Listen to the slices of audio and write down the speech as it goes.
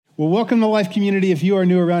Well, welcome to Life Community. If you are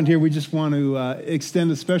new around here, we just want to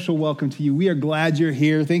extend a special welcome to you. We are glad you're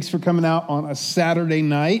here. Thanks for coming out on a Saturday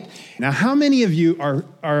night. Now, how many of you are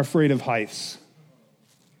afraid of heights?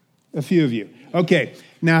 A few of you. Okay.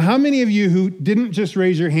 Now, how many of you who didn't just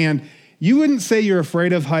raise your hand, you wouldn't say you're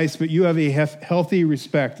afraid of heights, but you have a healthy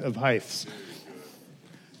respect of heights?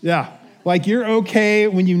 Yeah. Like you're okay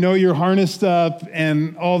when you know you're harnessed up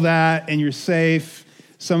and all that and you're safe.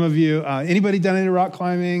 Some of you, anybody done any rock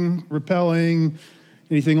climbing, rappelling,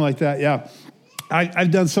 anything like that? Yeah.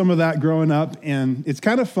 I've done some of that growing up, and it's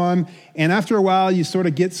kind of fun. And after a while, you sort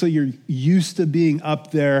of get so you're used to being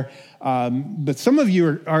up there. But some of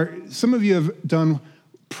you have done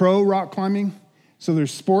pro rock climbing. So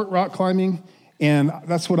there's sport rock climbing, and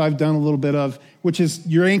that's what I've done a little bit of, which is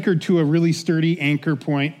you're anchored to a really sturdy anchor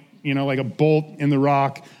point, you know, like a bolt in the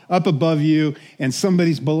rock up above you, and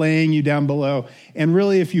somebody's belaying you down below. And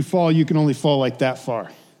really, if you fall, you can only fall like that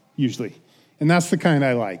far, usually. And that's the kind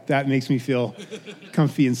I like. That makes me feel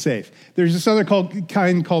comfy and safe. There's this other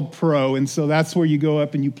kind called pro, and so that's where you go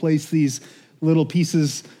up and you place these little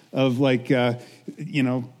pieces of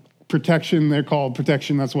protection. They're called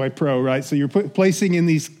protection. That's why pro, right? So you're placing in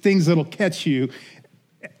these things that'll catch you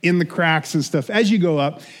in the cracks and stuff as you go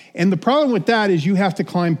up. And the problem with that is you have to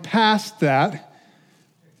climb past that.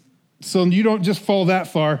 So you don't just fall that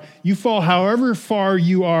far. You fall however far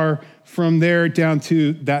you are from there down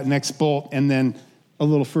to that next bolt and then a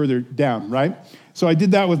little further down, right? So I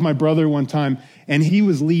did that with my brother one time, and he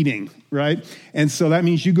was leading, right? And so that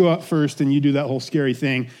means you go up first and you do that whole scary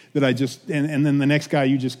thing that and then the next guy,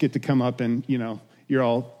 you just get to come up and,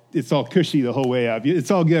 it's all cushy the whole way up.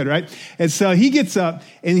 It's all good, right? And so he gets up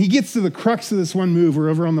and he gets to the crux of this one move. We're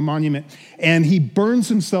over on the monument, and he burns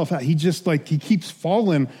himself out. He keeps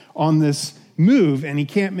falling on this move, and he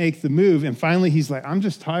can't make the move. And finally he's like, I'm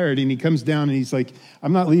just tired. And he comes down and he's like,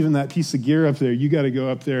 I'm not leaving that piece of gear up there. You got to go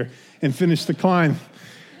up there and finish the climb.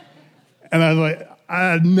 And I was like,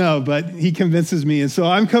 no, but he convinces me. And so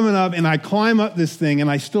I'm coming up and I climb up this thing, and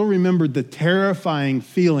I still remembered the terrifying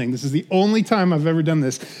feeling. This is the only time I've ever done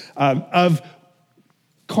this, of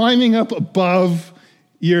climbing up above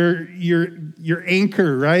your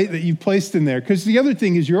anchor, right, that you've placed in there. Because the other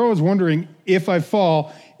thing is you're always wondering, if I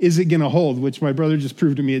fall, is it going to hold? Which my brother just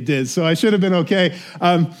proved to me it did. So I should have been okay.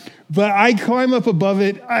 But I climb up above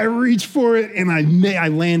it, I reach for it, and I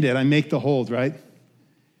land it. I make the hold, right?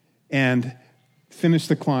 And finish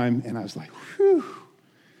the climb, and I was like, whew.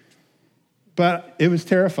 But it was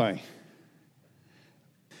terrifying.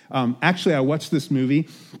 Actually, I watched this movie.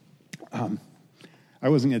 I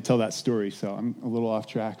wasn't going to tell that story, so I'm a little off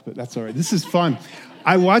track, but that's all right. This is fun.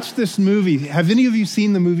 I watched this movie. Have any of you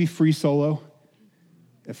seen the movie Free Solo?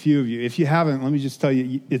 A few of you. If you haven't, let me just tell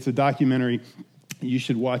you, it's a documentary. You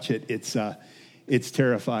should watch it. It's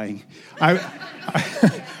terrifying.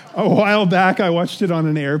 A while back, I watched it on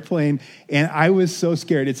an airplane, and I was so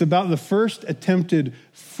scared. It's about the first attempted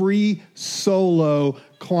free solo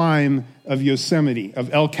climb of Yosemite,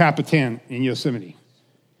 of El Capitan in Yosemite,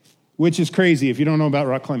 which is crazy. If you don't know about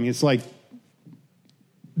rock climbing, it's like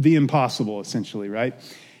the impossible, essentially, right?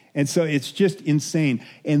 And so it's just insane.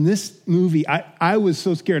 And this movie, I was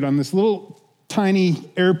so scared on this little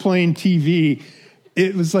tiny airplane TV.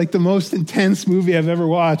 It was like the most intense movie I've ever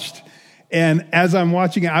watched. And as I'm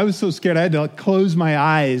watching it, I was so scared I had to close my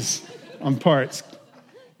eyes on parts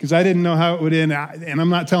because I didn't know how it would end. And I'm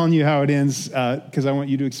not telling you how it ends because I want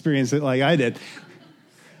you to experience it like I did.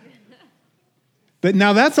 But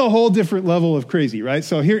now that's a whole different level of crazy, right?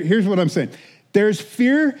 So here's what I'm saying. There's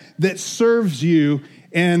fear that serves you,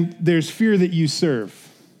 and there's fear that you serve.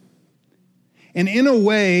 And in a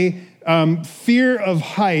way, fear of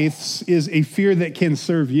heights is a fear that can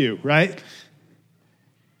serve you, right?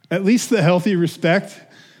 At least the healthy respect.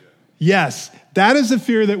 Yes, that is a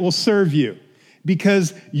fear that will serve you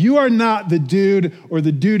because you are not the dude or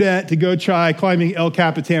the dudette to go try climbing El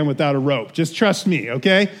Capitan without a rope. Just trust me,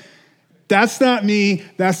 okay? That's not me.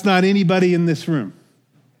 That's not anybody in this room.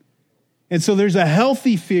 And so there's a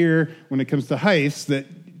healthy fear when it comes to heights that,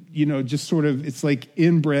 just sort of, it's like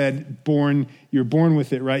inbred, you're born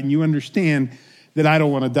with it, right? And you understand that I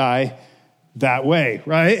don't want to die that way,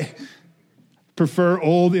 right? Prefer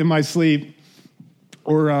old in my sleep,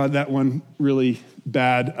 or that one really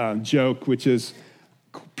bad joke, which is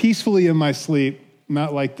peacefully in my sleep,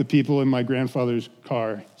 not like the people in my grandfather's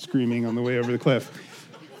car screaming on the way over the cliff.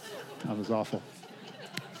 That was awful.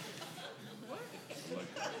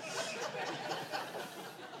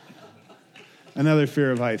 Another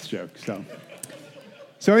fear of heights joke.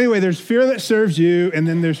 So anyway, there's fear that serves you, and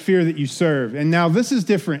then there's fear that you serve. And now this is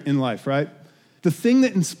different in life, right? The thing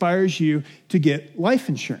that inspires you to get life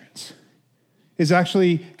insurance is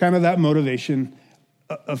actually kind of that motivation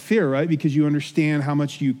of fear, right? Because you understand how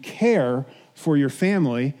much you care for your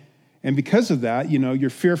family. And because of that, your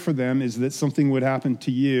fear for them is that something would happen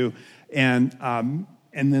to you and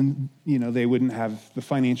then, they wouldn't have the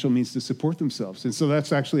financial means to support themselves. And so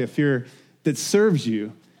that's actually a fear that serves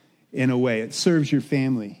you in a way. It serves your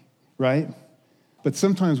family, right? But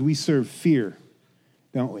sometimes we serve fear,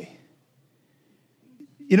 don't we?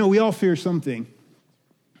 We all fear something.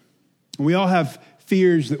 We all have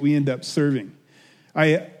fears that we end up serving.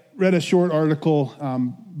 I read a short article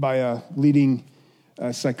by a leading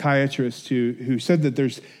psychiatrist who said that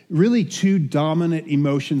there's really two dominant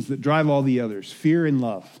emotions that drive all the others: fear and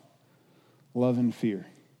love. Love and fear.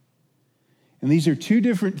 And these are two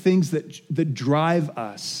different things that drive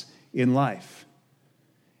us in life.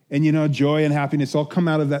 And joy and happiness all come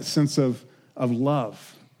out of that sense of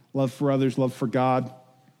love. Love for others, love for God,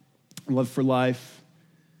 love for life.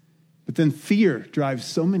 But then fear drives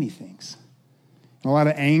so many things. A lot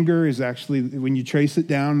of anger is actually, when you trace it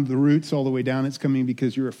down, the roots all the way down, it's coming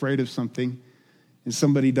because you're afraid of something. And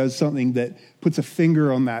somebody does something that puts a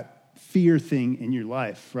finger on that fear thing in your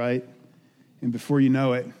life, right? And before you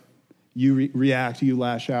know it, you react, you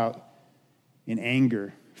lash out in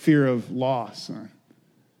anger, fear of loss.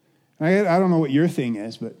 I don't know what your thing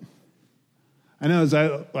is, but I know as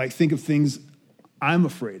I think of things I'm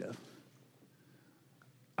afraid of,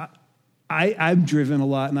 I'm driven a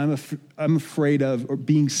lot, and I'm afraid of or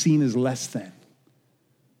being seen as less than,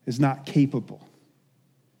 as not capable.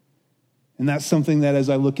 And that's something that as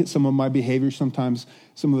I look at some of my behavior, sometimes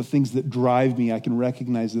some of the things that drive me, I can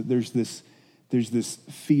recognize that there's this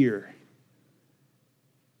fear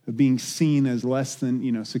of being seen as less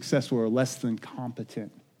than, successful or less than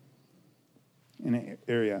competent in an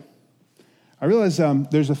area. I realize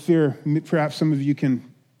there's a fear, perhaps some of you can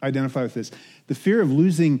identify with this, the fear of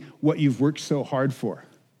losing what you've worked so hard for.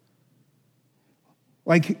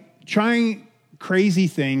 Like trying crazy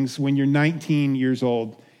things when you're 19 years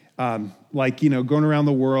old, going around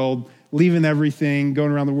the world, leaving everything,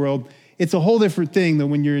 going around the world. It's a whole different thing than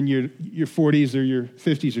when you're in your 40s or your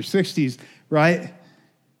 50s or 60s, right?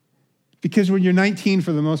 Because when you're 19,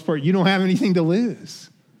 for the most part, you don't have anything to lose.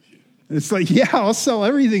 It's like, yeah, I'll sell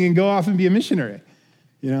everything and go off and be a missionary,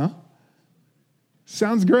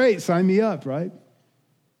 Sounds great, sign me up, right?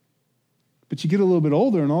 But you get a little bit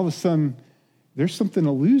older and all of a sudden, there's something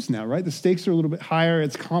to lose now, right? The stakes are a little bit higher,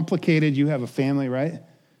 it's complicated, you have a family, right?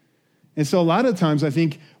 And so a lot of times I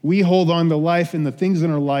think we hold on to life and the things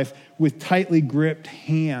in our life with tightly gripped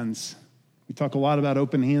hands. We talk a lot about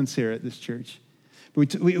open hands here at this church.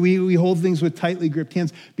 But we hold things with tightly gripped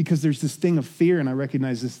hands because there's this thing of fear, and I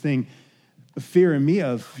recognize this thing of fear in me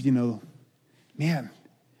of, man,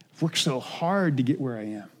 I've worked so hard to get where I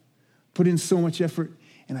am, put in so much effort,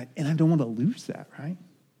 and I don't want to lose that, right?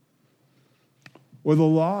 Or the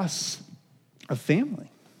loss of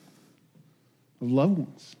family, of loved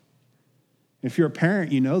ones. If you're a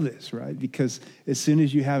parent, you know this, right? Because as soon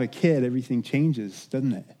as you have a kid, everything changes,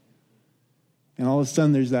 doesn't it? And all of a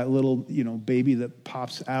sudden, there's that little, baby that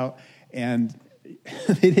pops out, and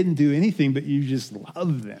they didn't do anything, but you just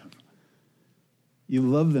love them. You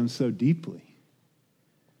love them so deeply.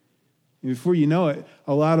 And before you know it,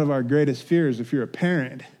 a lot of our greatest fears, if you're a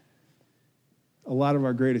parent, a lot of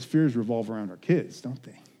our greatest fears revolve around our kids, don't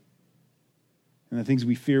they? And the things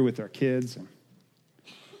we fear with our kids, and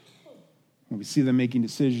when we see them making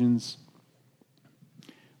decisions,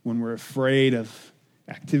 when we're afraid of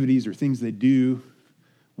activities or things they do,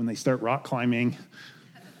 when they start rock climbing.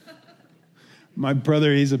 My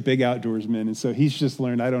brother, he's a big outdoorsman, and so he's just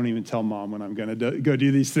learned I don't even tell mom when I'm going to go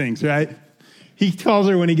do these things, right? He tells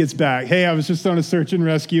her when he gets back, hey, I was just on a search and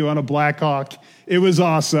rescue on a Black Hawk. It was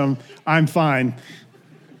awesome. I'm fine.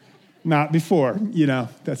 Not before,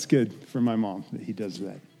 That's good for my mom that he does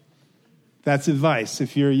that. That's advice.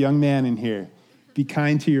 If you're a young man in here, be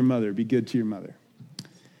kind to your mother. Be good to your mother.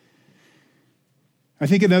 I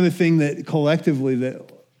think another thing that collectively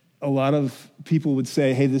that a lot of people would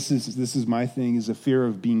say, hey, this is my thing, is a fear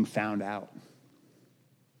of being found out.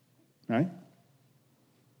 Right?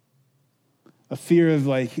 A fear of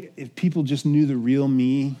if people just knew the real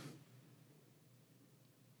me,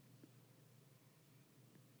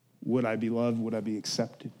 would I be loved? Would I be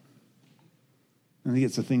accepted? I think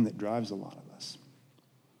it's a thing that drives a lot of us.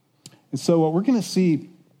 And so what we're going to see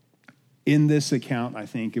in this account, I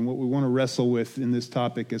think, and what we want to wrestle with in this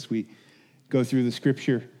topic as we go through the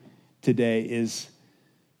scripture today is,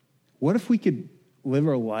 what if we could live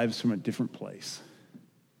our lives from a different place?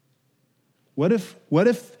 What if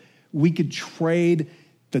we could trade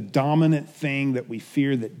the dominant thing that we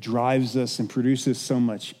fear that drives us and produces so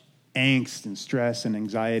much angst and stress and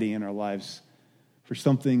anxiety in our lives for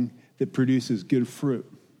something that produces good fruit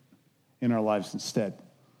in our lives instead.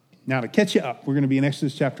 Now, to catch you up, we're going to be in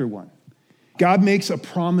Exodus chapter 1. God makes a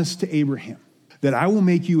promise to Abraham that I will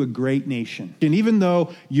make you a great nation. And even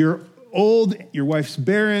though you're old, your wife's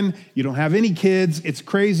barren, you don't have any kids, it's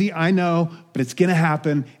crazy, I know, but it's going to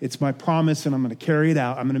happen. It's my promise, and I'm going to carry it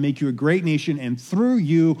out. I'm going to make you a great nation, and through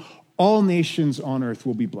you, all nations on earth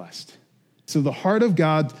will be blessed. So the heart of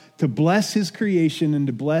God to bless his creation and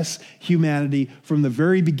to bless humanity from the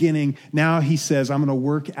very beginning, now he says, I'm going to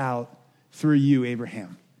work out through you,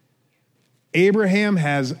 Abraham. Abraham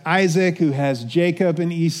has Isaac, who has Jacob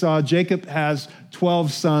and Esau. Jacob has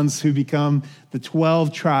 12 sons who become the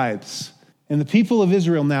 12 tribes. And the people of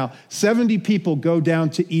Israel now, 70 people go down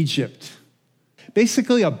to Egypt.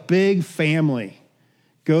 Basically, a big family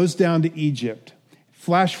goes down to Egypt.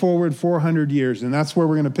 Flash forward 400 years, and that's where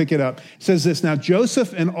we're going to pick it up. It says this, now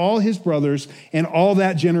Joseph and all his brothers and all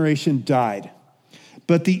that generation died.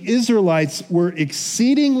 But the Israelites were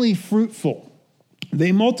exceedingly fruitful.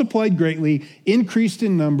 They multiplied greatly, increased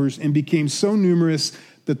in numbers, and became so numerous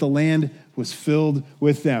that the land was filled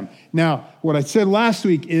with them. Now, what I said last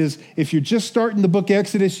week is if you're just starting the book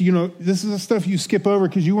Exodus, this is the stuff you skip over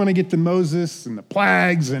because you want to get to Moses and the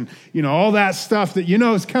plagues and, all that stuff that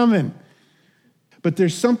is coming. But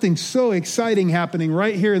there's something so exciting happening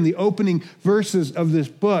right here in the opening verses of this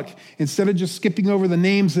book. Instead of just skipping over the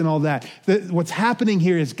names and all that, what's happening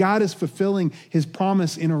here is God is fulfilling his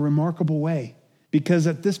promise in a remarkable way. Because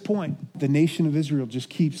at this point, the nation of Israel just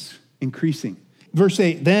keeps increasing. Verse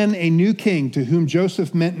 8, then a new king to whom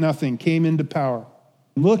Joseph meant nothing came into power.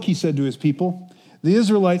 Look, he said to his people, the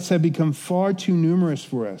Israelites have become far too numerous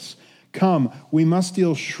for us. Come, we must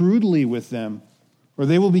deal shrewdly with them, or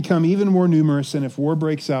they will become even more numerous, and if war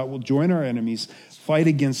breaks out, we'll join our enemies, fight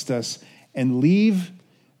against us, and leave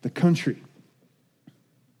the country.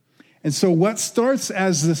 And so what starts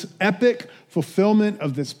as this epic fulfillment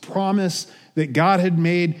of this promise that God had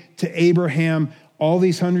made to Abraham all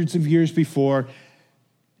these hundreds of years before,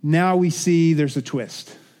 now we see there's a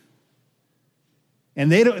twist.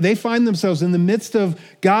 And they find themselves in the midst of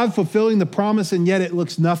God fulfilling the promise, and yet it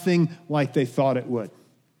looks nothing like they thought it would.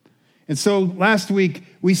 And so last week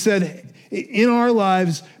we said, in our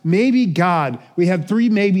lives, maybe God, we had 3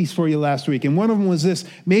 maybes for you last week, and one of them was this,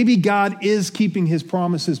 maybe God is keeping his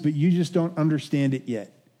promises, but you just don't understand it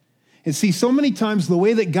yet. And see, so many times the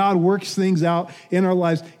way that God works things out in our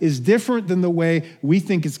lives is different than the way we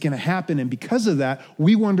think it's going to happen. And because of that,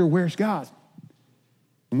 we wonder, where's God?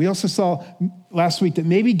 And we also saw last week that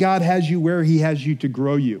maybe God has you where he has you to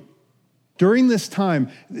grow you. During this time,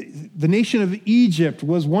 the nation of Egypt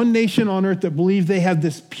was one nation on earth that believed they had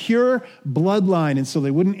this pure bloodline, and so they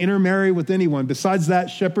wouldn't intermarry with anyone. Besides that,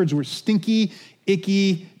 shepherds were stinky,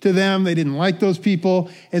 icky to them. They didn't like those people.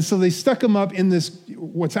 And so they stuck them up in this,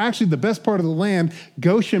 what's actually the best part of the land,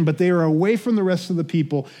 Goshen, but they were away from the rest of the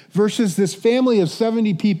people, versus this family of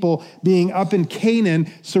 70 people being up in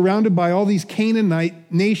Canaan, surrounded by all these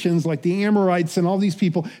Canaanite nations like the Amorites and all these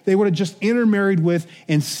people. They would have just intermarried with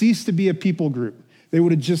and ceased to be a people group. They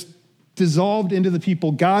would have just dissolved into the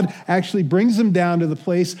people. God actually brings them down to the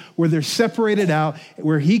place where they're separated out,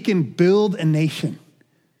 where he can build a nation.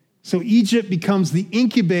 So Egypt becomes the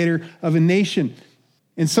incubator of a nation.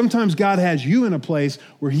 And sometimes God has you in a place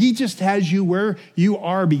where he just has you where you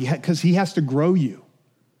are because he has to grow you.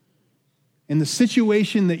 And the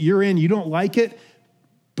situation that you're in, you don't like it,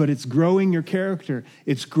 but it's growing your character.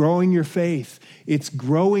 It's growing your faith. It's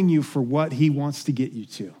growing you for what he wants to get you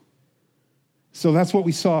to. So that's what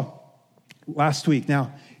we saw last week.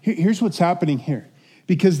 Now, here's what's happening here.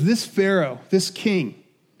 Because this Pharaoh, this king,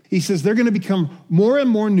 he says they're going to become more and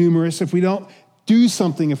more numerous if we don't do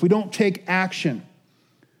something, if we don't take action.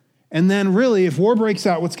 And then really, if war breaks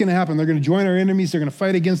out, what's going to happen? They're going to join our enemies. They're going to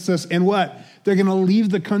fight against us. And what? They're going to leave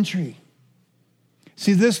the country.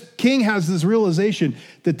 See, this king has this realization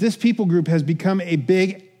that this people group has become a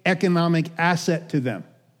big economic asset to them.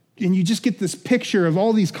 And you just get this picture of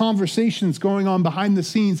all these conversations going on behind the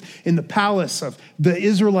scenes in the palace of the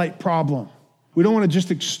Israelite problem. We don't want to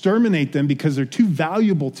just exterminate them because they're too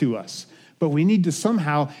valuable to us, but we need to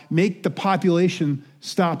somehow make the population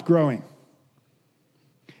stop growing.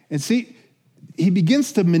 And see, he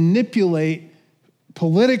begins to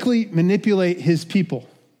politically manipulate his people,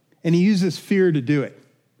 and he uses fear to do it.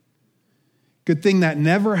 Good thing that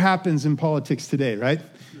never happens in politics today, right?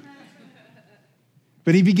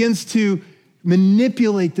 But he begins to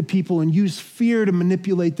manipulate the people and use fear to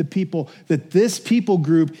manipulate the people, that this people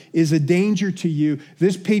group is a danger to you.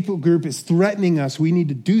 This people group is threatening us. We need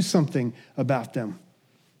to do something about them.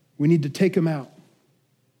 We need to take them out.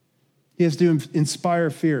 He has to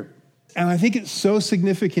inspire fear. And I think it's so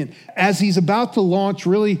significant as he's about to launch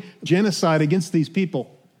really genocide against these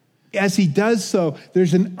people. As he does so,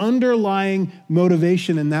 there's an underlying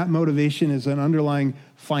motivation, and that motivation is an underlying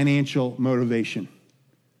financial motivation.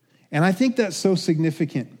 And I think that's so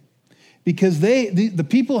significant because the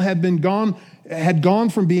people had gone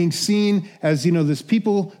from being seen as, this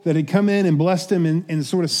people that had come in and blessed him and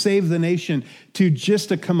sort of saved the nation to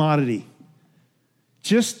just a commodity.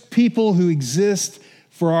 Just people who exist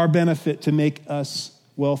for our benefit to make us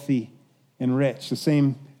wealthy and rich. The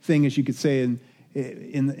same thing as you could say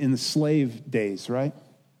in the slave days, right?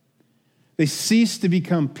 They ceased to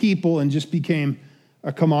become people and just became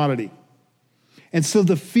a commodity. And so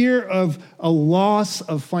the fear of a loss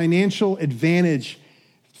of financial advantage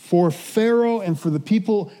for Pharaoh and for the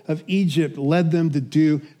people of Egypt led them to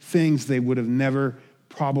do things they would have never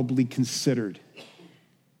probably considered.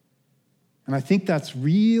 And I think that's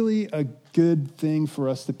really a good thing for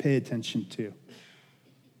us to pay attention to.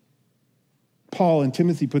 Paul in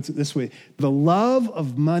Timothy puts it this way: the love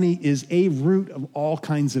of money is a root of all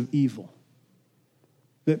kinds of evil.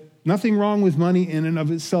 That nothing wrong with money in and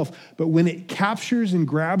of itself, but when it captures and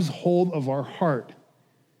grabs hold of our heart,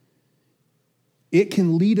 it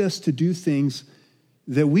can lead us to do things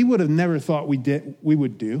that we would have never thought we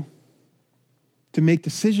would do, to make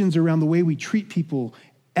decisions around the way we treat people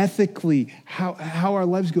ethically, how our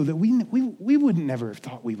lives go, that we wouldn't never have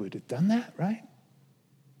thought we would have done that, right?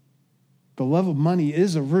 The love of money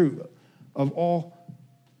is a root of all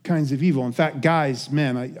kinds of evil. In fact, guys,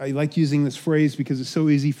 men, I like using this phrase because it's so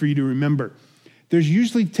easy for you to remember. There's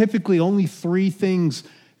typically only three things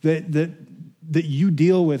that you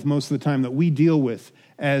deal with most of the time, that we deal with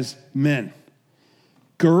as men: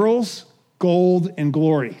 girls, gold, and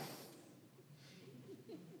glory.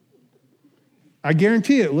 I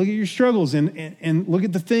guarantee it. Look at your struggles and look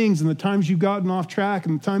at the things and the times you've gotten off track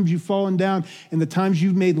and the times you've fallen down and the times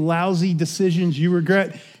you've made lousy decisions you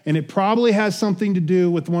regret. And it probably has something to do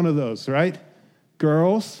with one of those, right?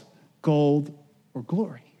 Girls, gold, or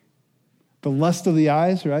glory. The lust of the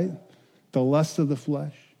eyes, right? The lust of the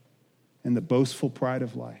flesh and the boastful pride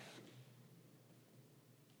of life.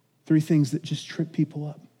 Three things that just trip people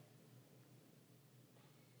up.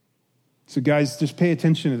 So guys, just pay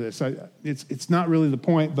attention to this. It's not really the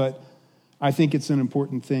point, but I think it's an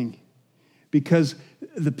important thing. Because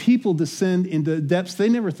the people descend into depths they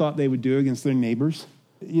never thought they would do against their neighbors.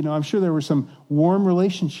 I'm sure there were some warm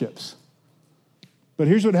relationships. But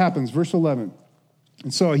here's what happens, verse 11.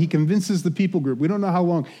 And so he convinces the people group. We don't know how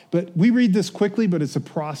long, but we read this quickly, but it's a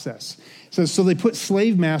process. It says, so they put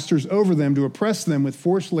slave masters over them to oppress them with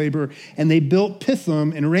forced labor, and they built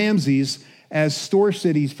Pithom and Ramses as store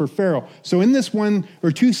cities for Pharaoh. So in this one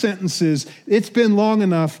or two sentences, it's been long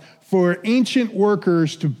enough for ancient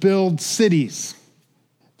workers to build cities.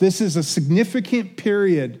 This is a significant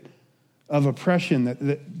period of oppression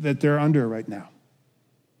that they're under right now.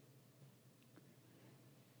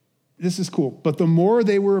 This is cool. But the more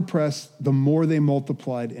they were oppressed, the more they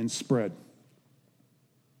multiplied and spread.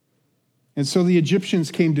 And so the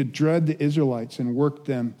Egyptians came to dread the Israelites and worked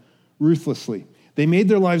them ruthlessly. They made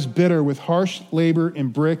their lives bitter with harsh labor in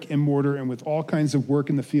brick and mortar and with all kinds of work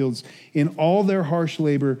in the fields. In all their harsh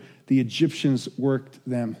labor, the Egyptians worked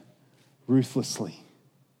them ruthlessly.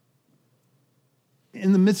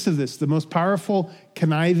 In the midst of this, the most powerful,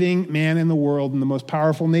 conniving man in the world and the most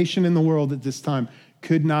powerful nation in the world at this time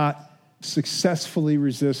could not successfully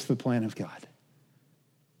resist the plan of God.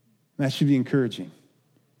 That should be encouraging.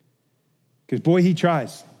 Because boy, he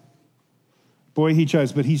tries. Boy, he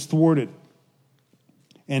tries, but he's thwarted.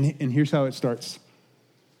 And here's how it starts.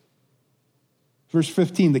 Verse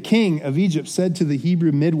 15, the king of Egypt said to the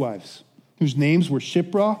Hebrew midwives, whose names were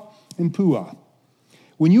Shiphrah and Puah,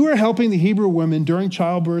 when you are helping the Hebrew women during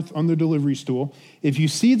childbirth on the delivery stool, if you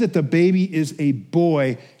see that the baby is a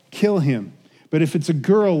boy, kill him. But if it's a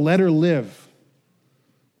girl, let her live.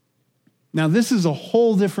 Now, this is a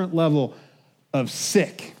whole different level of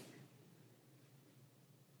sick.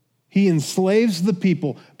 He enslaves the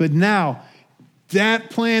people, but now that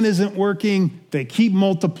plan isn't working. They keep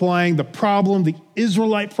multiplying. The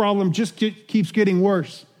Israelite problem just keeps getting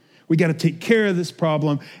worse. We got to take care of this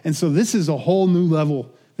problem. And so this is a whole new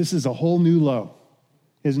level. This is a whole new low,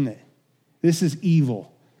 isn't it? This is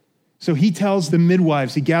evil. So he tells the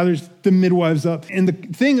midwives, he gathers the midwives up. And the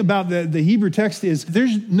thing about the Hebrew text is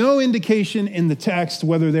there's no indication in the text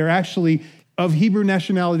whether they're actually of Hebrew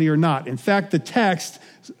nationality or not. In fact, the text,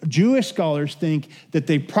 Jewish scholars think that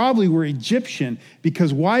they probably were Egyptian,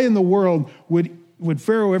 because why in the world would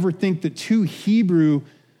Pharaoh ever think that two Hebrew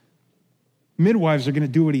midwives are going to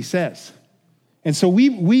do what he says? And so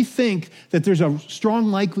we think that there's a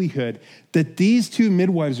strong likelihood that these two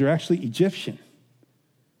midwives are actually Egyptian.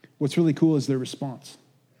 What's really cool is their response.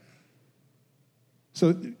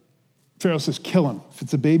 So Pharaoh says, kill him. If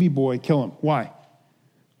it's a baby boy, kill him. Why?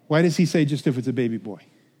 Why does he say just if it's a baby boy?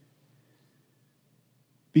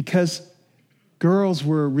 Because girls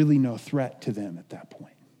were really no threat to them at that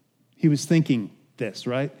point. He was thinking this,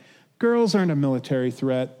 right? Girls aren't a military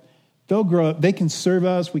threat. They'll grow up, they can serve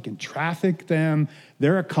us, we can traffic them.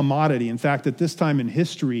 They're a commodity. In fact, at this time in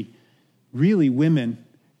history, really women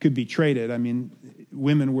could be traded. I mean,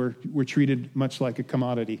 women were treated much like a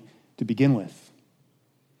commodity to begin with.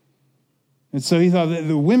 And so he thought that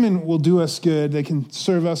the women will do us good. They can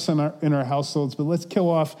serve us in our households, but let's kill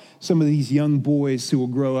off some of these young boys who will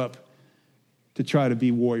grow up to try to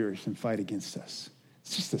be warriors and fight against us.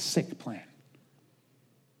 It's just a sick plan.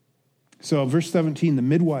 So verse 17, the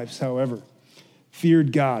midwives, however,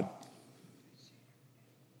 feared God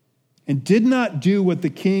and did not do what the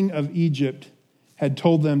king of Egypt had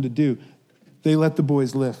told them to do. They let the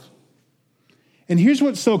boys live. And here's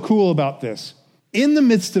what's so cool about this. In the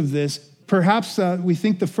midst of this, perhaps we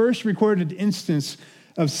think the first recorded instance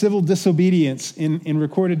of civil disobedience in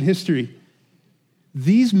recorded history,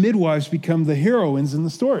 these midwives become the heroines in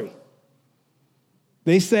the story.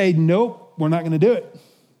 They say, nope, we're not going to do it.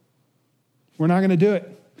 We're not going to do it.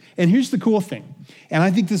 And here's the cool thing, and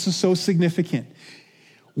I think this is so significant.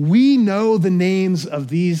 We know the names of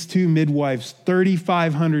these two midwives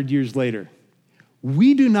 3,500 years later.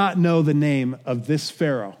 We do not know the name of this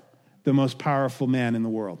Pharaoh, the most powerful man in the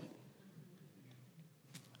world.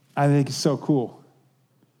 I think it's so cool.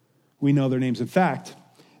 We know their names. In fact,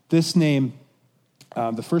 this name,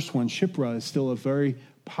 the first one, Shiphrah, is still a very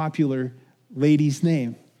popular lady's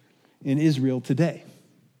name in Israel today.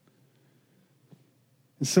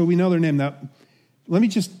 And so we know their name. Now, I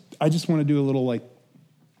just want to do a little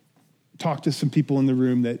talk to some people in the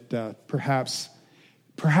room that perhaps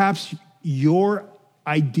your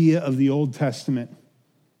idea of the Old Testament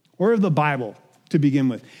or of the Bible to begin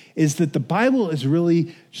with is that the Bible is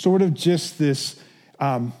really sort of just this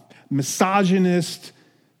misogynist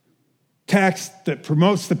text that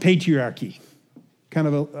promotes the patriarchy, kind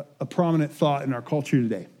of a prominent thought in our culture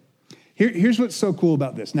today. Here's what's so cool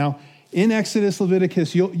about this. Now, in Exodus,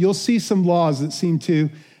 Leviticus, you'll see some laws that seem to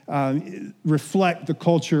reflect the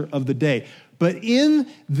culture of the day. But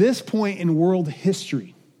in this point in world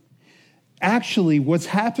history, actually what's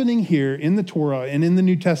happening here in the Torah and in the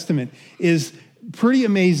New Testament is pretty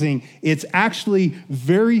amazing. It's actually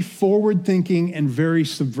very forward-thinking and very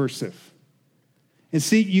subversive. And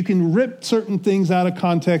see, you can rip certain things out of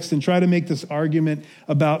context and try to make this argument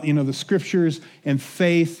about, the scriptures and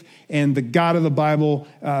faith and the God of the Bible,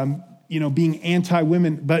 being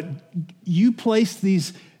anti-women. But you place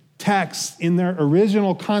these texts in their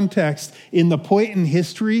original context in the point in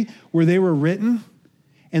history where they were written,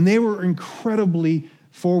 and they were incredibly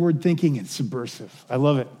forward-thinking and subversive. I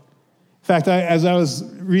love it. In fact, as I was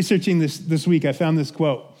researching this week, I found this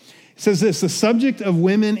quote. It says this: the subject of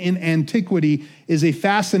women in antiquity is a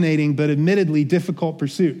fascinating but admittedly difficult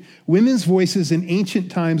pursuit. Women's voices in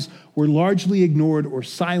ancient times were largely ignored or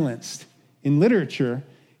silenced in literature,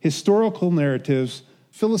 historical narratives,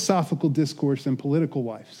 philosophical discourse, and political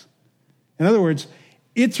lives. In other words,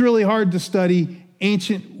 it's really hard to study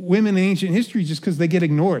ancient women in ancient history just because they get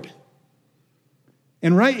ignored.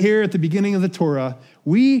 And right here at the beginning of the Torah,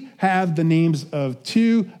 we have the names of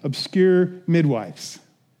two obscure midwives.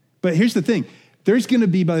 But here's the thing. There's going to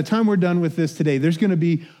be, by the time we're done with this today, there's going to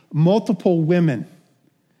be multiple women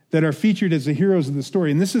that are featured as the heroes of the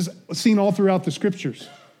story. And this is seen all throughout the scriptures.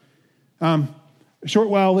 A short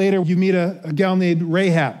while later, you meet a gal named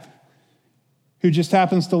Rahab, who just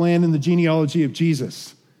happens to land in the genealogy of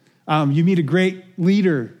Jesus. You meet a great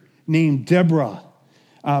leader named Deborah.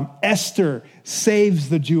 Esther saves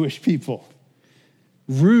the Jewish people.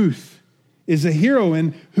 Ruth is a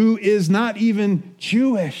heroine who is not even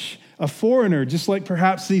Jewish, a foreigner, just like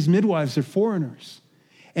perhaps these midwives are foreigners.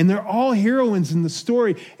 And they're all heroines in the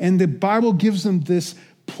story, and the Bible gives them this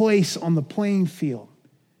place on the playing field.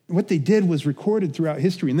 What they did was recorded throughout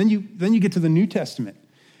history. And then you get to the New Testament.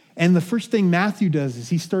 And the first thing Matthew does is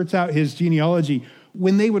he starts out his genealogy.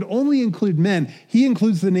 When they would only include men, he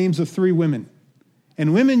includes the names of 3 women.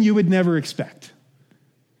 And women you would never expect.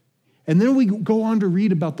 And then we go on to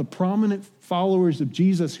read about the prominent followers of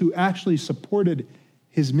Jesus who actually supported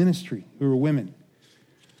his ministry, who were women.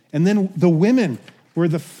 And then the women were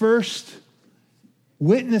the first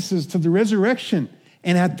witnesses to the resurrection.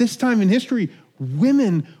 And at this time in history,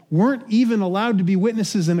 women weren't even allowed to be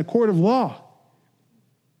witnesses in a court of law.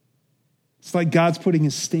 It's like God's putting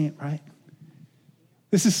his stamp, right?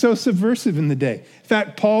 This is so subversive in the day. In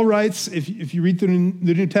fact, Paul writes, if you read through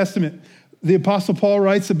the New Testament, the Apostle Paul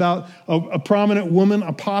writes about a prominent woman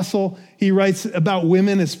apostle. He writes about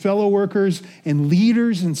women as fellow workers and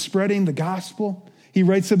leaders in spreading the gospel. He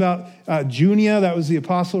writes about Junia, that was the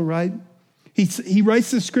apostle, right? He writes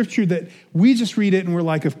the scripture that we just read it and we're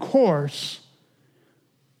like, of course.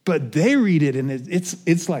 But they read it and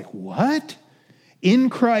it's like, what? In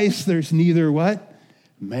Christ, there's neither what?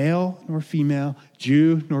 Male nor female,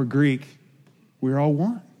 Jew nor Greek. We're all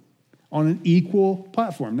one on an equal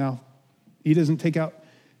platform. Now, he doesn't take out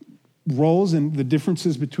roles and the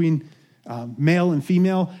differences between male and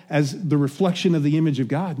female as the reflection of the image of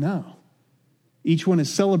God. No. Each one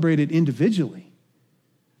is celebrated individually.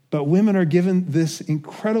 But women are given this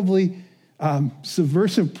incredibly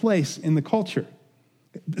subversive place in the culture.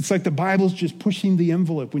 It's like the Bible's just pushing the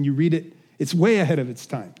envelope. When you read it, it's way ahead of its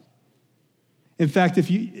time. In fact,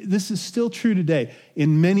 this is still true today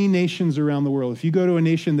in many nations around the world. If you go to a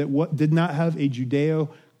nation that did not have a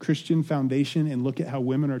Judeo-Christian foundation and look at how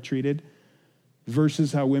women are treated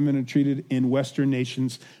versus how women are treated in Western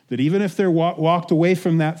nations, that even if they're walked away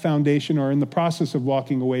from that foundation or in the process of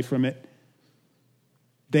walking away from it,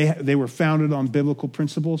 they were founded on biblical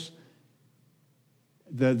principles,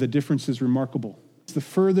 the difference is remarkable. The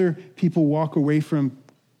further people walk away from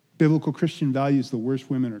biblical Christian values, the worse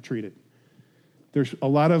women are treated. There's a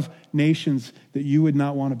lot of nations that you would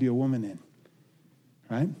not want to be a woman in,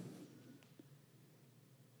 right?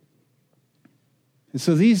 And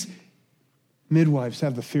so these midwives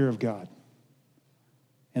have the fear of God,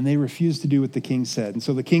 and they refuse to do what the king said. And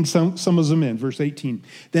so the king summons them in, verse 18.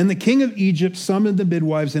 Then the king of Egypt summoned the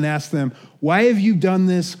midwives and asked them, "Why have you done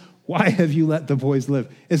this? Why have you let the boys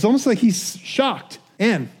live?" It's almost like he's shocked.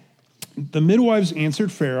 And the midwives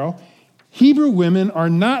answered Pharaoh, "Hebrew women are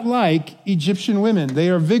not like Egyptian women. They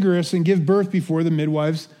are vigorous and give birth before the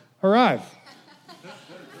midwives arrive."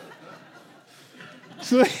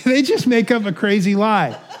 So they just make up a crazy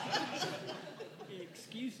lie.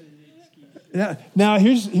 Now,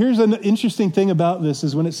 here's an interesting thing about this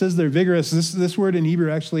is when it says they're vigorous, this word in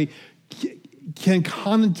Hebrew actually can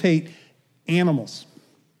connotate animals,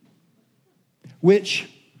 which,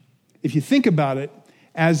 if you think about it,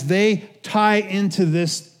 as they tie into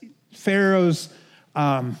this Pharaoh's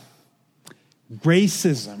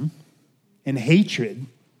racism and hatred,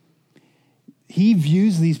 he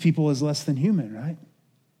views these people as less than human, right?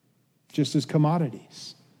 Just as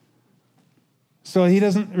commodities. So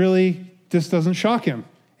this doesn't shock him,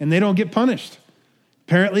 and they don't get punished.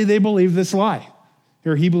 Apparently they believe this lie,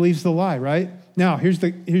 or he believes the lie, right? Now, here's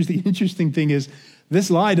the interesting thing is, this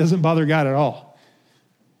lie doesn't bother God at all.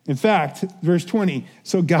 In fact, verse 20,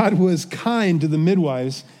 so God was kind to the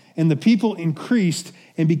midwives, and the people increased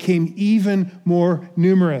and became even more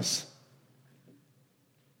numerous.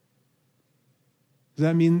 Does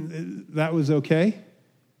that mean that was okay?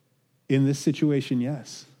 In this situation,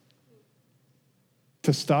 yes.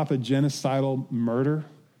 To stop a genocidal murder,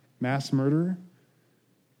 mass murderer?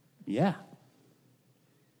 Yeah.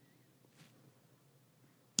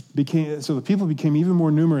 So the people became even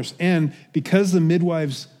more numerous, and because the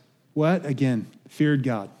midwives, what? Again, feared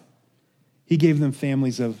God, he gave them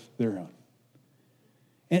families of their own.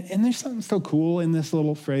 And there's something so cool in this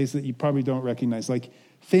little phrase that you probably don't recognize. Like,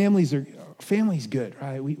 family's good,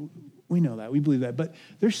 right? We know that. We believe that. But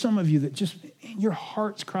there's some of you that just, your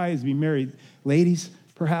heart's cry is to be married. Ladies,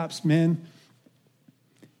 perhaps men.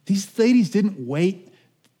 These ladies didn't wait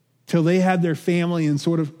till they had their family and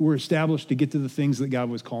sort of were established to get to the things that God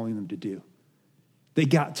was calling them to do. They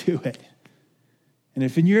got to it. And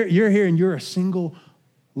if you're here and you're a single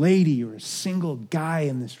lady or a single guy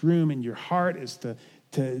in this room and your heart is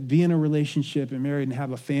to be in a relationship and married and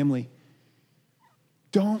have a family,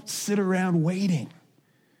 don't sit around waiting.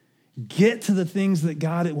 Get to the things that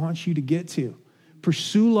God wants you to get to.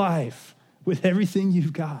 Pursue life with everything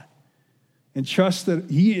you've got. And trust that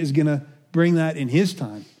he is going to bring that in his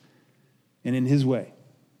time and in his way.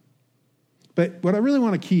 But what I really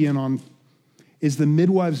want to key in on is the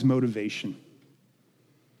midwife's motivation.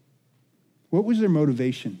 What was their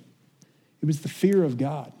motivation? It was the fear of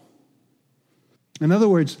God. In other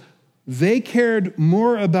words, they cared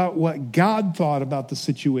more about what God thought about the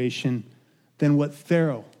situation than what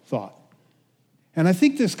Pharaoh thought. And I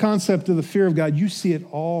think this concept of the fear of God, you see it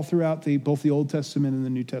all throughout both the Old Testament and the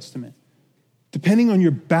New Testament. depending on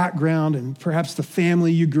your background and perhaps the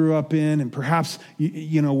family you grew up in and perhaps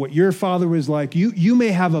you know what your father was like, you may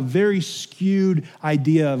have a very skewed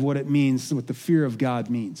idea of what it means, what the fear of God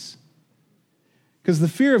means. Because the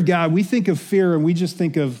fear of God, we think of fear and we just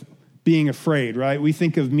think of being afraid, right? We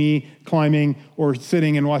think of me climbing or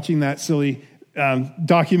sitting and watching that silly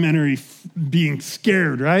documentary being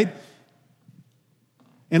scared, right?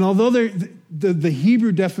 And although the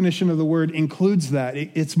Hebrew definition of the word includes that,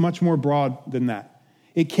 it's much more broad than that.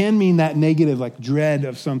 It can mean that negative, like dread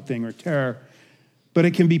of something or terror, but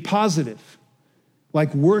it can be positive,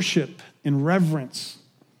 like worship and reverence.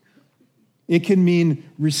 It can mean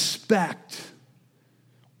respect,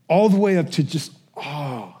 all the way up to just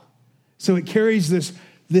awe. So it carries this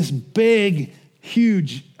big,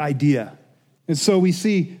 huge idea. And so we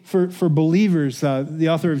see for believers, the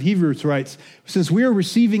author of Hebrews writes, since we are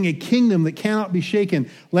receiving a kingdom that cannot be shaken,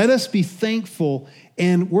 let us be thankful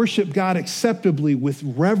and worship God acceptably with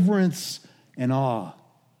reverence and awe.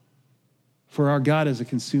 For our God is a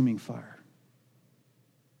consuming fire.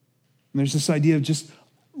 And there's this idea of just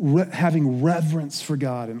having reverence for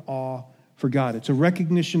God and awe for God. It's a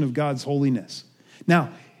recognition of God's holiness.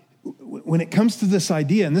 Now, when it comes to this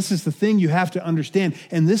idea, and this is the thing you have to understand,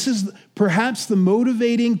 and this is perhaps the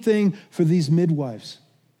motivating thing for these midwives,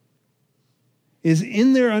 is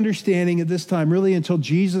in their understanding at this time, really until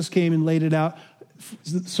Jesus came and laid it out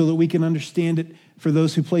so that we can understand it for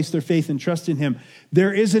those who place their faith and trust in him,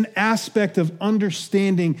 there is an aspect of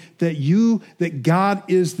understanding that God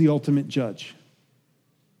is the ultimate judge.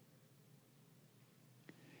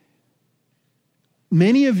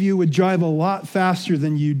 Many of you would drive a lot faster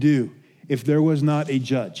than you do if there was not a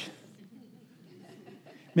judge.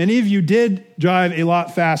 Many of you did drive a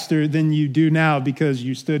lot faster than you do now because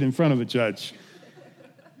you stood in front of a judge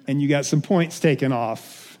and you got some points taken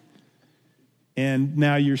off. And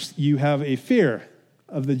now you have a fear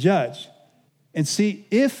of the judge. And see,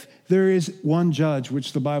 if there is one judge,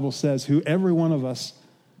 which the Bible says, who every one of us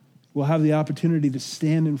will have the opportunity to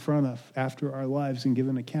stand in front of after our lives and give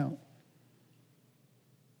an account,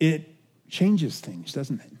 it changes things,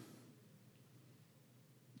 doesn't it?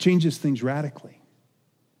 Changes things radically.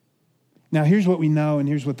 Now, here's what we know, and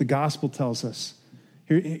here's what the gospel tells us.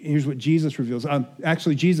 Here's what Jesus reveals.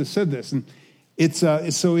 Actually, Jesus said this, and it's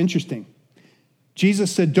so interesting.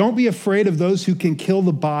 Jesus said, don't be afraid of those who can kill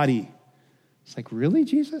the body. It's like, really,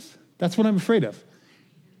 Jesus? That's what I'm afraid of.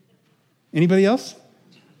 Anybody else?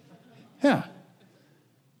 Yeah.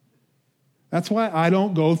 That's why I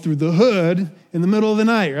don't go through the hood in the middle of the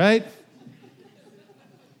night, right?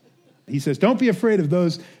 He says, don't be afraid of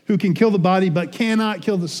those who can kill the body but cannot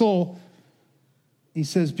kill the soul. He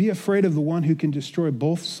says, be afraid of the one who can destroy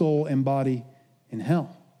both soul and body in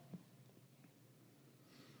hell.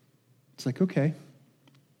 It's like, okay.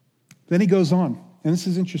 Then he goes on, and this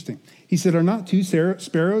is interesting. He said, are not two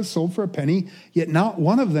sparrows sold for a penny, yet not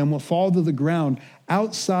one of them will fall to the ground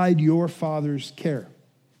outside your Father's care.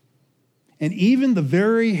 And even the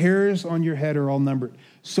very hairs on your head are all numbered.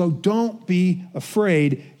 So don't be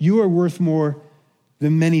afraid. You are worth more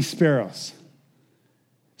than many sparrows.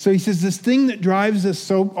 So he says this thing that drives us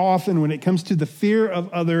so often when it comes to the fear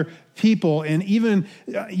of other people, and even,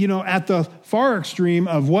 at the far extreme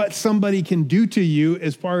of what somebody can do to you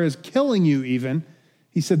as far as killing you even,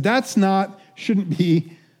 he said shouldn't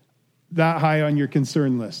be that high on your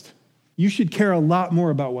concern list. You should care a lot more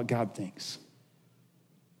about what God thinks.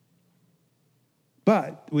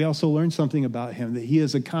 But we also learn something about him, that he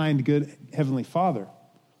is a kind, good Heavenly Father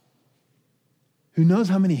who knows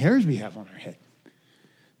how many hairs we have on our head.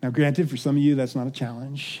 Now, granted, for some of you, that's not a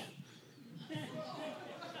challenge.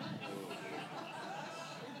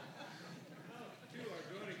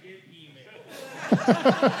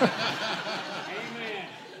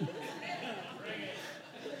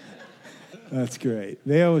 That's great.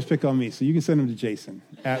 They always pick on me, so you can send them to Jason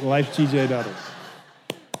at lifegj.org.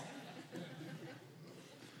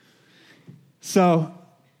 So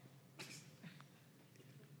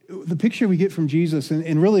the picture we get from Jesus,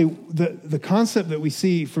 and really the concept that we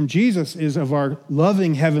see from Jesus is of our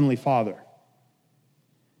loving Heavenly Father.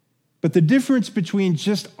 But the difference between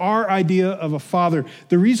just our idea of a father,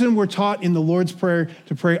 the reason we're taught in the Lord's Prayer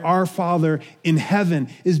to pray our Father in heaven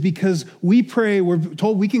is because we're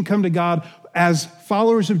told we can come to God as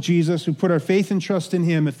followers of Jesus who put our faith and trust in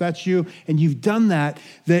him. If that's you and you've done that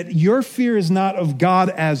your fear is not of God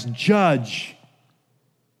as judge.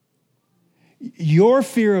 Your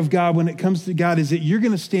fear of God when it comes to God is that you're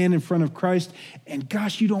going to stand in front of Christ and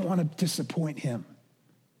gosh, you don't want to disappoint him.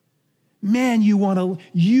 Man,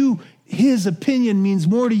 his opinion means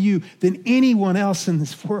more to you than anyone else in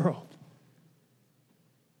this world.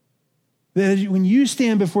 That when you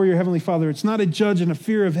stand before your Heavenly Father, it's not a judge and a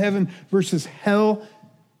fear of heaven versus hell.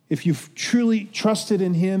 If you've truly trusted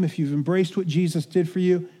in him, if you've embraced what Jesus did for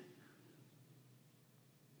you.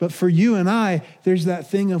 But for you and I, there's that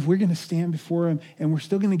thing of we're going to stand before him and we're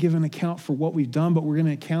still going to give an account for what we've done, but we're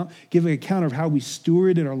going to give an account of how we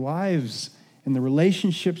stewarded our lives and the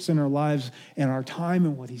relationships in our lives and our time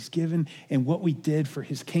and what he's given and what we did for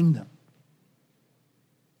his kingdom.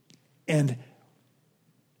 And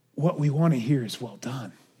what we want to hear is well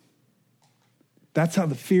done. That's how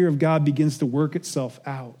the fear of God begins to work itself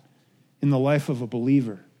out in the life of a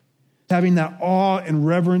believer. Having that awe and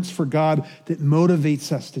reverence for God that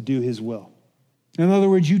motivates us to do his will. In other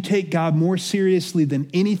words, you take God more seriously than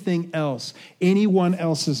anything else, anyone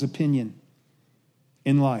else's opinion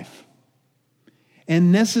in life.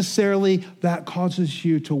 And necessarily that causes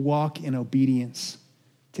you to walk in obedience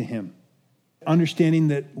to him. Understanding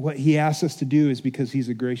that what he asks us to do is because he's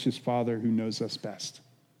a gracious Father who knows us best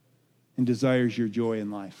and desires your joy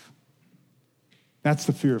in life. That's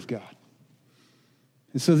the fear of God.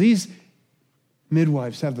 And so these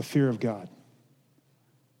midwives have the fear of God.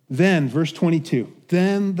 Then, verse 22,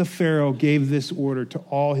 then the Pharaoh gave this order to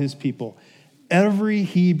all his people. Every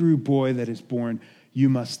Hebrew boy that is born, you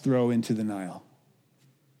must throw into the Nile.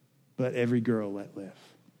 But every girl let live.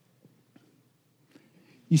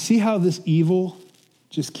 You see how this evil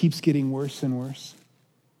just keeps getting worse and worse?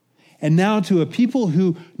 And now to a people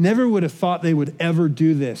who never would have thought they would ever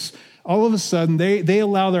do this, all of a sudden they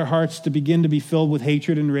allow their hearts to begin to be filled with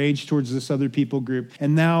hatred and rage towards this other people group.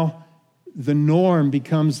 And now the norm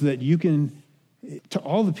becomes that you can, to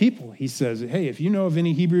all the people, he says, hey, if you know of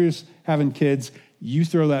any Hebrews having kids, you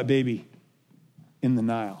throw that baby in the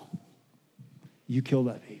Nile. You kill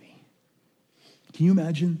that baby. Can you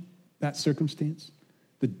imagine that circumstance?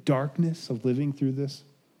 The darkness of living through this?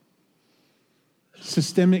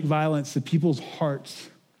 Systemic violence, the people's hearts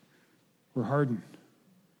were hardened.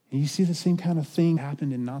 And you see the same kind of thing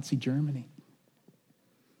happened in Nazi Germany.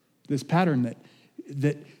 This pattern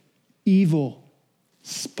that evil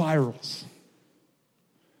spirals.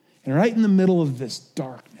 And right in the middle of this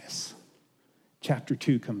darkness, chapter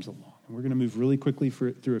 2 comes along. And we're going to move really quickly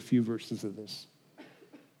through a few verses of this.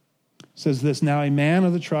 It says this, now a man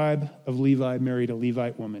of the tribe of Levi married a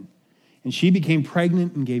Levite woman, and she became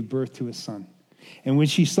pregnant and gave birth to a son. And when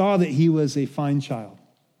she saw that he was a fine child,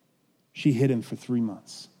 she hid him for 3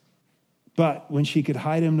 months. But when she could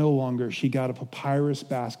hide him no longer, she got a papyrus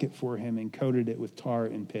basket for him and coated it with tar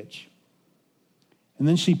and pitch. And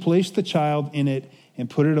then she placed the child in it and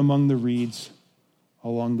put it among the reeds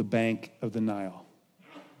along the bank of the Nile.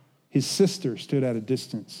 His sister stood at a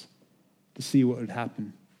distance to see what would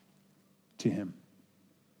happen to him.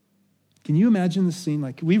 Can you imagine the scene?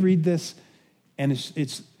 Like, we read this, and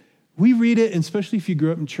we read it, and especially if you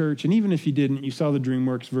grew up in church, and even if you didn't, you saw the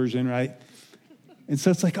DreamWorks version, right? And so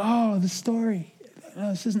it's like, oh, the story. No,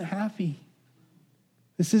 this isn't happy.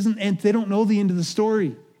 This isn't, and they don't know the end of the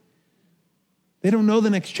story. They don't know the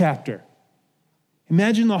next chapter.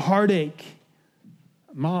 Imagine the heartache.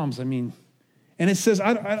 Moms, and it says,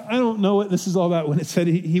 I don't know what this is all about when it said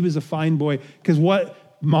he was a fine boy, because what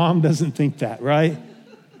mom doesn't think that, right?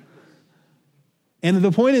 And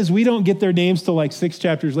the point is, we don't get their names till like 6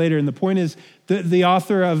 chapters later. And the point is, the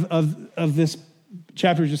author of this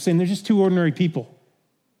chapter is just saying they're just two ordinary people.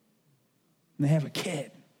 And they have a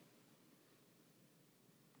kid.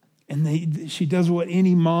 And she does what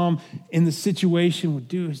any mom in the situation would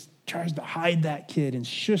do, is tries to hide that kid and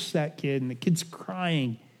shush that kid. And the kid's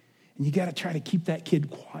crying. And you got to try to keep that kid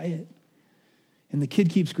quiet. And the kid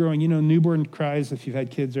keeps growing. You know, newborn cries, if you've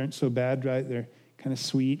had kids, aren't so bad, right? They're kind of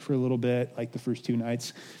sweet for a little bit, like the first 2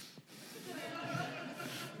 nights.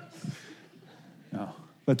 No.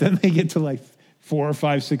 But then they get to like 4 or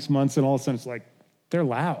 5, 6 months, and all of a sudden it's like, they're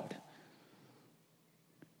loud.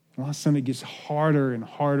 And all of a sudden it gets harder and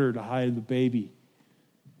harder to hide the baby.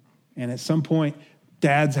 And at some point,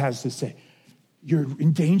 Dad has to say, you're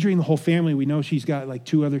endangering the whole family. We know she's got like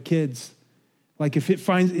 2 other kids. Like if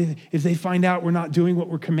they find out we're not doing what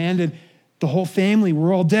we're commanded, the whole family,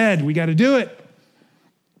 we're all dead. We got to do it.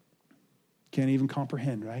 Can't even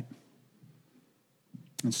comprehend, right?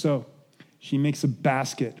 And so she makes a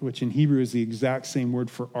basket, which in Hebrew is the exact same word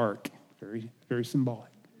for ark. Very, very symbolic.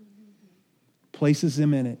 Places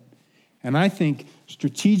him in it. And I think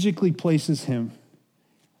strategically places him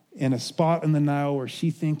in a spot in the Nile where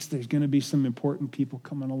she thinks there's going to be some important people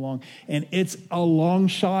coming along. And it's a long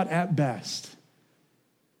shot at best.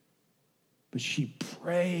 But she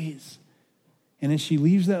prays. And as she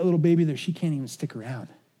leaves that little baby there, she can't even stick around.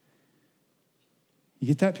 You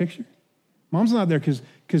get that picture? Mom's not there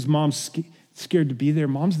because mom's scared to be there.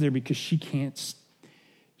 Mom's there because she can't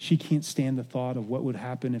stand the thought of what would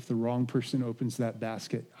happen if the wrong person opens that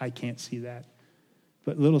basket. I can't see that.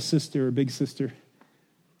 But little sister or big sister,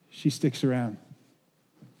 she sticks around.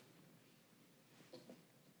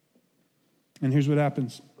 And here's what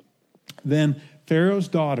happens. Then Pharaoh's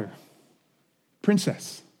daughter,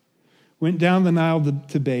 princess, went down the Nile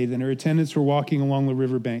to bathe, and her attendants were walking along the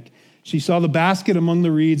riverbank. She saw the basket among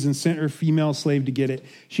the reeds and sent her female slave to get it.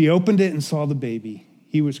 She opened it and saw the baby.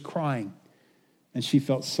 He was crying, and she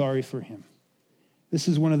felt sorry for him. This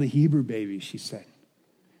is one of the Hebrew babies, she said.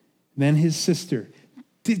 Then his sister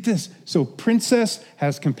did this. So princess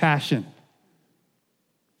has compassion.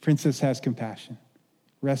 Princess has compassion.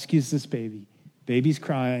 Rescues this baby. Baby's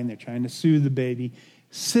crying. They're trying to soothe the baby.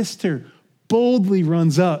 Sister boldly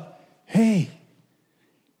runs up. Hey,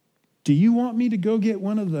 do you want me to go get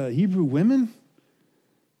one of the Hebrew women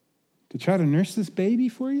to try to nurse this baby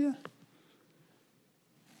for you?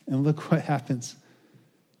 And look what happens.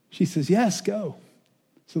 She says, yes, go.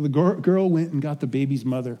 So the girl went and got the baby's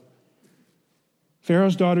mother.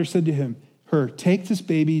 Pharaoh's daughter said to her, take this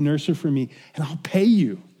baby, nurse her for me, and I'll pay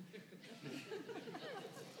you.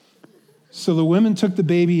 So the women took the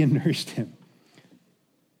baby and nursed him.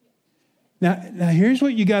 Now here's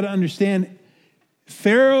what you got to understand.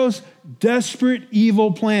 Pharaoh's desperate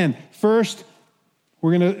evil plan. First,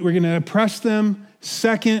 we're gonna oppress them.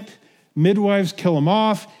 Second, midwives kill him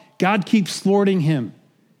off. God keeps thwarting him.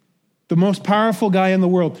 The most powerful guy in the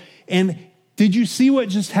world. And did you see what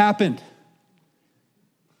just happened?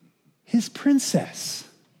 His princess,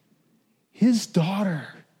 his daughter,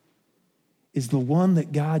 is the one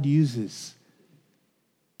that God uses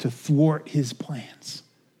to thwart his plans.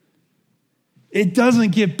 It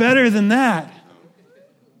doesn't get better than that.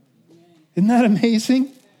 Isn't that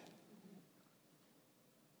amazing?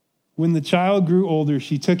 When the child grew older,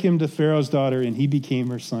 she took him to Pharaoh's daughter, and he became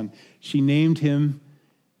her son. She named him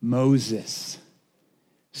Moses,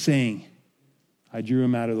 saying, I drew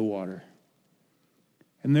him out of the water.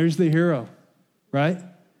 And there's the hero, right?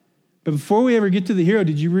 But before we ever get to the hero,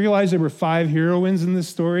 did you realize there were 5 heroines in this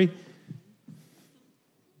story?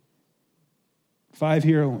 5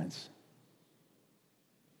 heroines.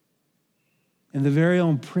 And the very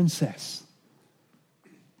own princess.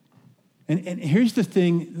 And here's the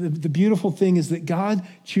thing, the beautiful thing is that God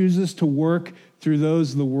chooses to work through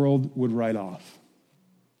those the world would write off.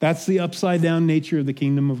 That's the upside down nature of the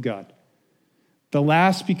kingdom of God. The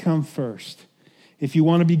last become first. If you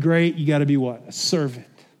want to be great, you got to be what? A servant.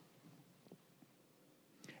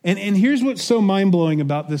 And here's what's so mind-blowing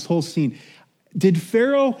about this whole scene. Did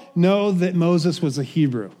Pharaoh know that Moses was a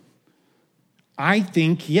Hebrew? I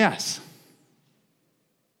think yes.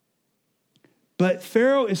 But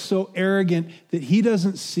Pharaoh is so arrogant that he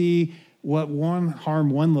doesn't see what one harm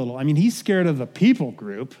one little. I mean, he's scared of the people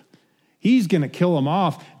group. He's going to kill them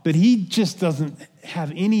off, but he just doesn't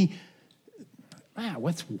have any,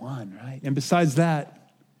 what's one, right? And besides that,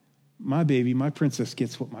 my baby, my princess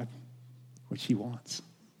gets what she wants,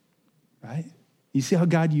 right? You see how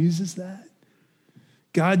God uses that?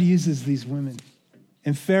 God uses these women.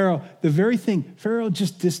 And Pharaoh, the very thing, Pharaoh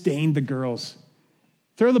just disdained the girls.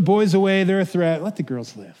 Throw the boys away, they're a threat. Let the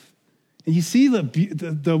girls live. And you see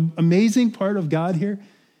the amazing part of God here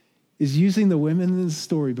is using the women in this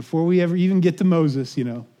story. Before we ever even get to Moses, He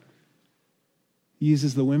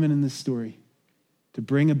uses the women in this story to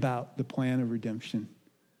bring about the plan of redemption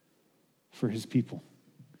for his people.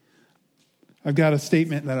 I've got a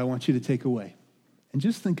statement that I want you to take away. And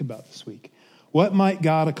just think about this week. What might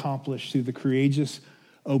God accomplish through the courageous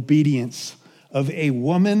obedience of a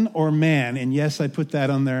woman or man? And yes, I put that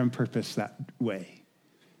on there on purpose that way.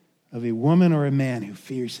 Of a woman or a man who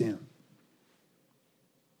fears him.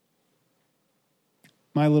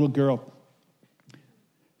 My little girl,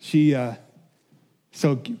 so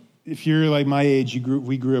if you're like my age,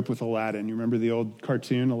 we grew up with Aladdin. You remember the old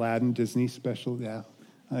cartoon, Aladdin, Disney special? Yeah,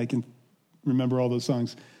 I can remember all those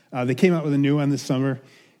songs. They came out with a new one this summer,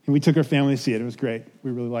 and we took our family to see it. It was great.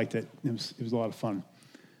 We really liked it. It was a lot of fun.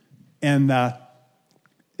 And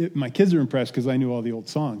my kids are impressed because I knew all the old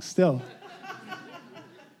songs still.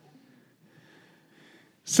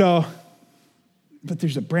 But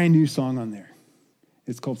there's a brand new song on there.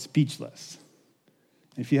 It's called Speechless.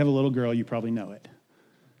 If you have a little girl, you probably know it.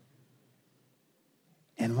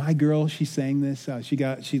 And my girl, she sang this.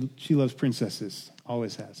 She loves princesses,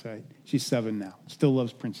 always has, right? She's 7 now, still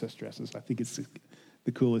loves princess dresses. I think it's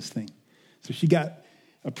the coolest thing. So she got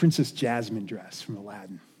a Princess Jasmine dress from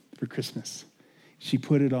Aladdin for Christmas. She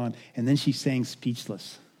put it on, and then she sang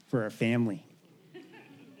Speechless for our family.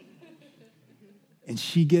 And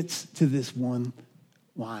she gets to this one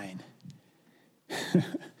line.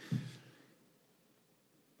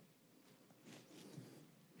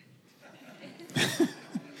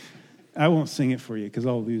 I won't sing it for you because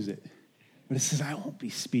I'll lose it. But it says, I won't be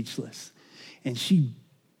speechless. And she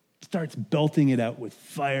starts belting it out with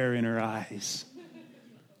fire in her eyes.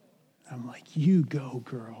 I'm like, you go,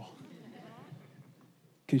 girl.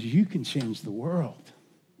 Because you can change the world.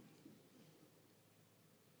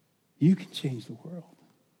 You can change the world.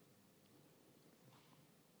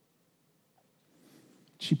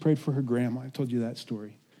 She prayed for her grandma. I told you that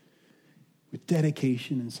story. With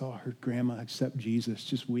dedication, and saw her grandma accept Jesus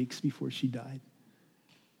just weeks before she died.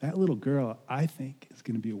 That little girl, I think, is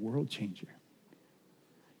going to be a world changer.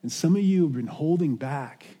 And some of you have been holding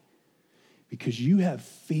back because you have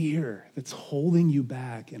fear that's holding you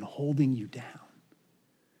back and holding you down.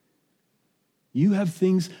 You have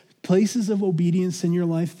things, places of obedience in your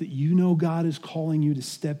life that you know God is calling you to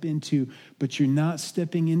step into, but you're not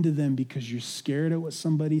stepping into them because you're scared of what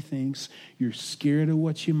somebody thinks. You're scared of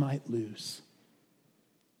what you might lose.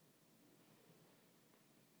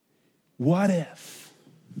 What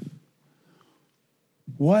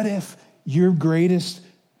if your greatest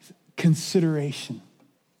consideration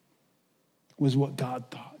was what God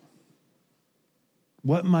thought?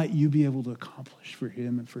 What might you be able to accomplish for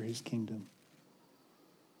him and for his kingdom?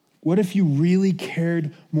 What if you really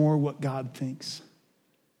cared more what God thinks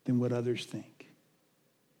than what others think?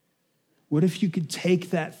 What if you could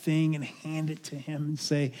take that thing and hand it to him and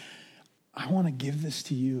say, I want to give this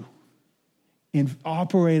to you, and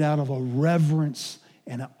operate out of a reverence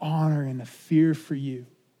and an honor and a fear for you,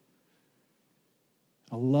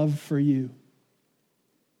 a love for you,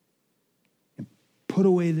 and put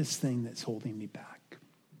away this thing that's holding me back?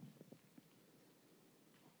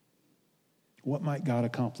 What might God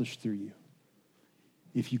accomplish through you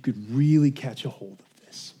if you could really catch a hold of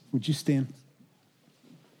this? Would you stand?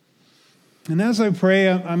 And as I pray,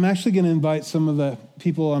 I'm actually going to invite some of the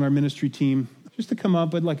people on our ministry team just to come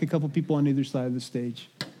up. I'd like a couple people on either side of the stage.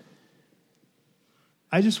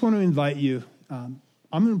 I just want to invite you. I'm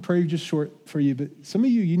going to pray just short for you, but some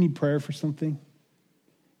of you need prayer for something.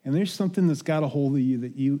 And there's something that's got a hold of you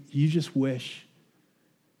that you just wish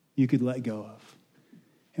you could let go of.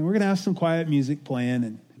 And we're going to have some quiet music playing.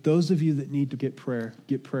 And those of you that need to get prayer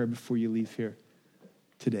before you leave here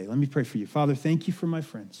today. Let me pray for you. Father, thank you for my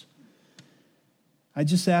friends. I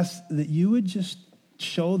just ask that you would just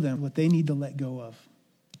show them what they need to let go of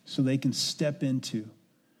so they can step into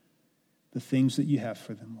the things that you have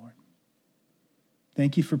for them, Lord.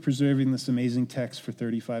 Thank you for preserving this amazing text for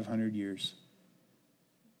 3,500 years.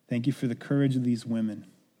 Thank you for the courage of these women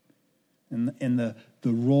and the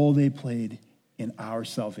role they played in our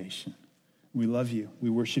salvation. We love you. We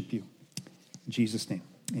worship you. In Jesus' name,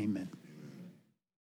 amen.